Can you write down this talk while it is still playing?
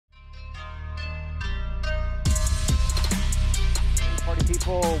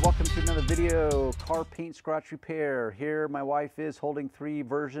people, welcome to another video, car paint scratch repair. Here my wife is holding three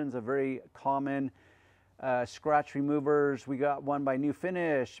versions of very common scratch removers. We got one by New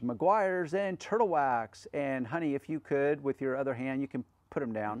Finish, Meguiars, and Turtle Wax. And honey, if you could, with your other hand, you can put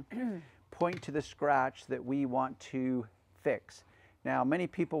them down, point to the scratch that we want to fix. Now, many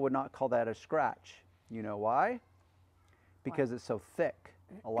people would not call that a scratch. You know why? Because it's so thick.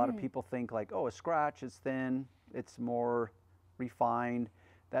 A lot of people think like, oh, a scratch is thin, it's more refined.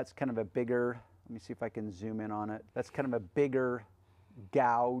 That's kind of a bigger, let me see if I can zoom in on it. That's kind of a bigger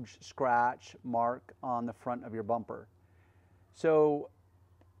gouge, scratch, mark on the front of your bumper. So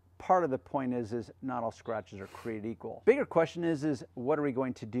part of the point is not all scratches are created equal. Bigger question is what are we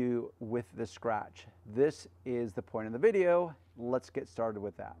going to do with the scratch? This is the point of the video. Let's get started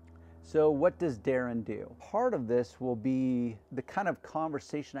with that. So what does Darren do? Part of this will be the kind of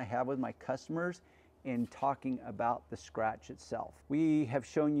conversation I have with my customers in talking about the scratch itself. We have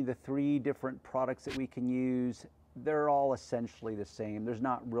shown you the three different products that we can use. They're all essentially the same. There's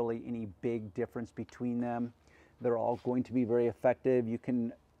not really any big difference between them. They're all going to be very effective. You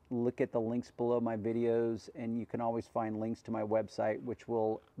can look at the links below my videos, and you can always find links to my website, which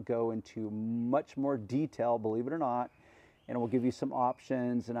will go into much more detail, believe it or not, and it will give you some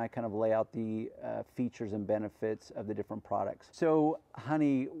options, and I kind of lay out the features and benefits of the different products. So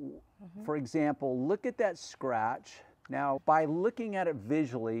honey, for example, look at that scratch. Now, by looking at it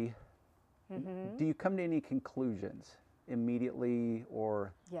visually, do you come to any conclusions immediately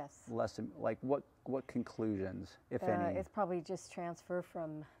or less? Like what conclusions, if any? It's probably just transfer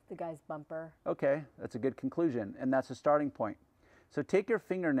from the guy's bumper. Okay, that's a good conclusion, and that's a starting point. So take your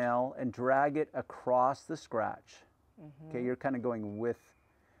fingernail and drag it across the scratch. Okay, you're kind of going with,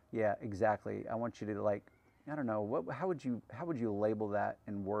 yeah, exactly. I want you to, like, I don't know, how would you label that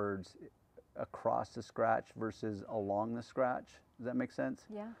in words? Across the scratch versus along the scratch. Does that make sense?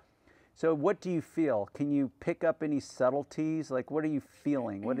 Yeah. So what do you feel? Can you pick up any subtleties? Like, what are you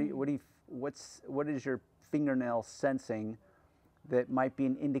feeling? What is your fingernail sensing that might be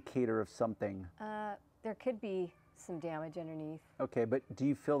an indicator of something? There could be some damage underneath. Okay, but do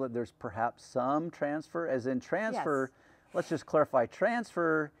you feel that there's perhaps some transfer? As in transfer, yes. Let's just clarify.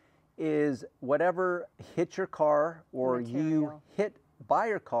 Transfer is whatever hit your car or you hit by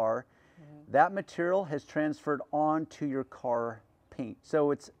your car, that material has transferred onto your car paint. So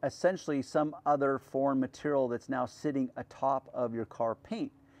it's essentially some other foreign material that's now sitting atop of your car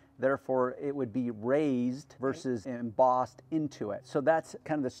paint. Therefore, it would be raised versus embossed into it. So that's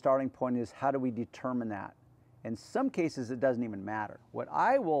kind of the starting point, is how do we determine that? In some cases, it doesn't even matter. What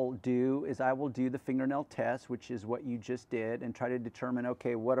I will do is I will do the fingernail test, which is what you just did, and try to determine,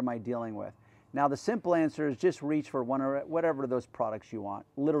 okay, what am I dealing with? Now, the simple answer is just reach for one or whatever of those products you want.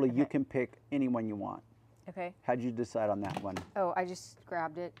 Literally, you can pick any one you want. Okay. How'd you decide on that one? Oh, I just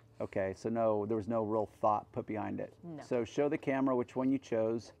grabbed it. Okay, so no, there was no real thought put behind it. No. So show the camera which one you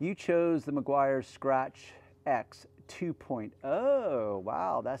chose. You chose the Meguiars Scratch X 2.0.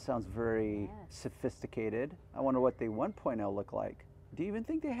 Wow, that sounds very sophisticated. I wonder what the 1.0 looked like. Do you even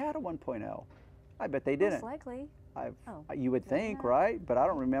think they had a 1.0? I bet they didn't. Most likely. You would think, right? But I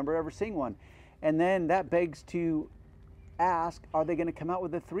don't remember ever seeing one. And then that begs to ask, are they going to come out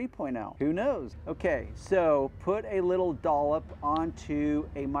with a 3.0? Who knows? Okay, so put a little dollop onto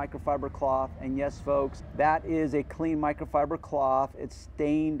a microfiber cloth, and yes, folks, that is a clean microfiber cloth. It's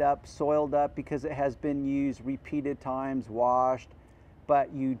stained up, soiled up because it has been used repeated times, washed,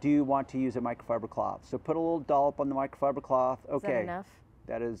 but you do want to use a microfiber cloth. So put a little dollop on the microfiber cloth. Okay. Is that enough?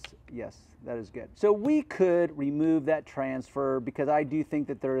 That is, yes, that is good. So we could remove that transfer, because I do think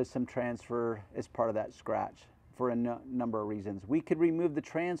that there is some transfer as part of that scratch for a number of reasons. We could remove the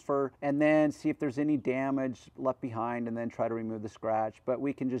transfer and then see if there's any damage left behind and then try to remove the scratch, but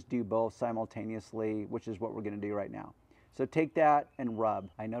we can just do both simultaneously, which is what we're gonna do right now. So take that and rub.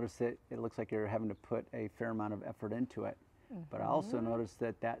 I noticed that it looks like you're having to put a fair amount of effort into it. But I also noticed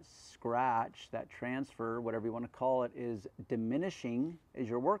that that scratch, that transfer, whatever you want to call it, is diminishing as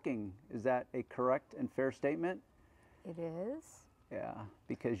you're working. Is that a correct and fair statement? It is. Yeah,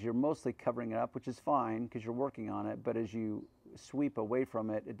 because you're mostly covering it up, which is fine because you're working on it. But as you sweep away from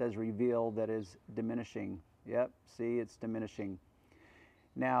it, it does reveal that is diminishing. Yep, see, it's diminishing.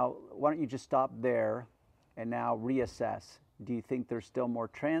 Now, why don't you just stop there and now reassess? Do you think there's still more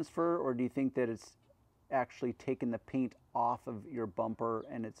transfer, or do you think that it's actually taken the paint off of your bumper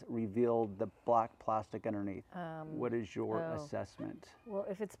and it's revealed the black plastic underneath? What is your assessment? Well,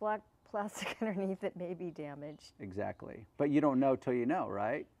 if it's black plastic underneath, it may be damaged. Exactly. But you don't know till you know,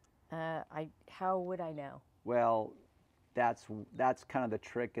 right? How would I know? Well, that's kind of the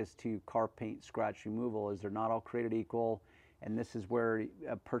trick as to car paint scratch removal, is they're not all created equal. And this is where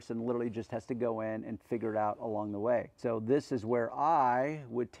a person literally just has to go in and figure it out along the way. So this is where I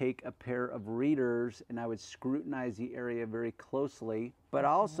would take a pair of readers and I would scrutinize the area very closely. But I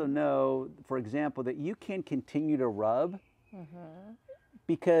also know, for example, that you can continue to rub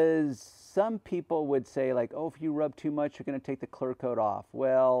because some people would say like, oh, if you rub too much, you're going to take the clear coat off.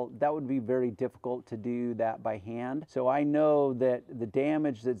 Well, that would be very difficult to do that by hand. So I know that the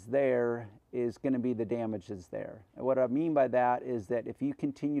damage that's there is going to be the damage that's there. And what I mean by that is that if you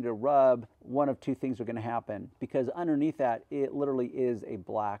continue to rub, one of two things are going to happen, because underneath that, it literally is a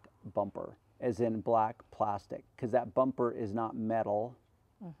black bumper, as in black plastic, because that bumper is not metal.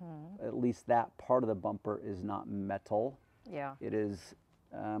 At least that part of the bumper is not metal. Yeah. It is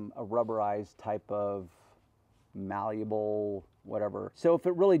a rubberized type of malleable whatever. So if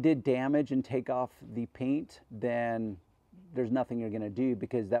it really did damage and take off the paint, then there's nothing you're going to do,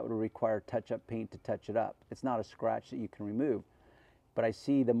 because that would require touch-up paint to touch it up. It's not a scratch that you can remove. But I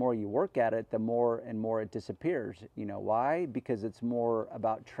see the more you work at it, the more and more it disappears. You know why? Because it's more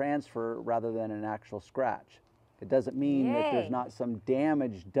about transfer rather than an actual scratch. It doesn't mean that there's not some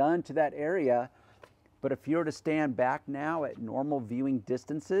damage done to that area, but if you were to stand back now at normal viewing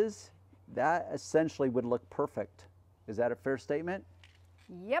distances, that essentially would look perfect. Is that a fair statement?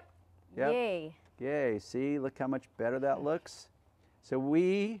 Yep. Yay. Yay, see, look how much better that looks. So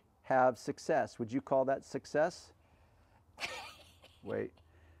we have success. Would you call that success? Wait,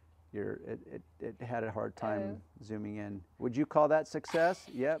 it had a hard time zooming in. Would you call that success?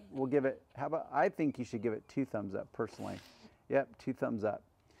 Yep, we'll give it, how about, I think you should give it 2 thumbs up personally. Yep, 2 thumbs up.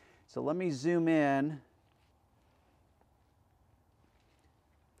 So let me zoom in.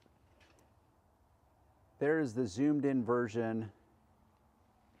 There is the zoomed in version.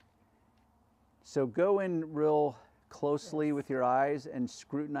 So go in real closely with your eyes and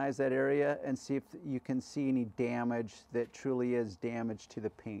scrutinize that area and see if you can see any damage that truly is damage to the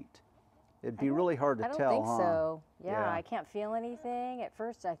paint. It'd be really hard to tell, I don't think huh? so. Yeah, I can't feel anything. At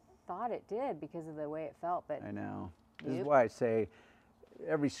first I thought it did because of the way it felt, but I know. This is why I say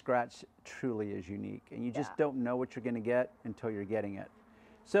every scratch truly is unique, and you just don't know what you're going to get until you're getting it.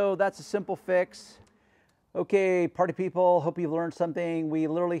 So that's a simple fix. Okay, party people, hope you've learned something. We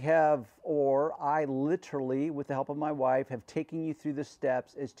literally have, or I literally, with the help of my wife, have taken you through the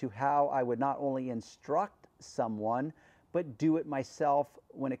steps as to how I would not only instruct someone, but do it myself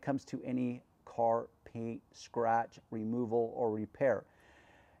when it comes to any car paint, scratch, removal, or repair.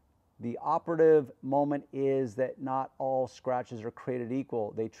 The operative moment is that not all scratches are created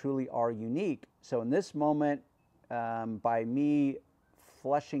equal. They truly are unique. So in this moment, by me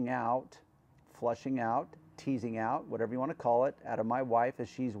flushing out, teasing out, whatever you want to call it, out of my wife as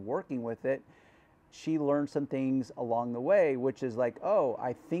she's working with it, she learned some things along the way, which is like, oh,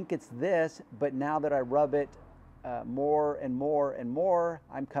 I think it's this, but now that I rub it more and more and more,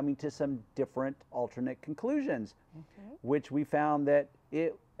 I'm coming to some different alternate conclusions, which we found that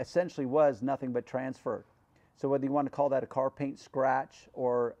it essentially was nothing but transfer. So whether you want to call that a car paint scratch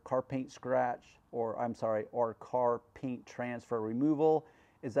or car paint transfer removal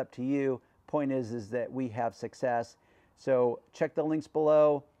is up to you. Point is that we have success. So check the links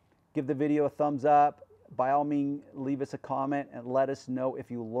below, give the video a thumbs up. By all means, leave us a comment and let us know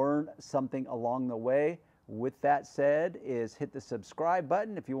if you learned something along the way. With that said, hit the subscribe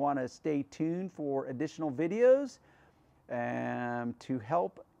button if you want to stay tuned for additional videos to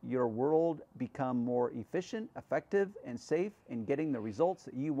help your world become more efficient, effective, and safe in getting the results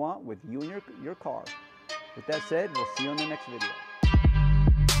that you want with you and your car. With that said, we'll see you in the next video.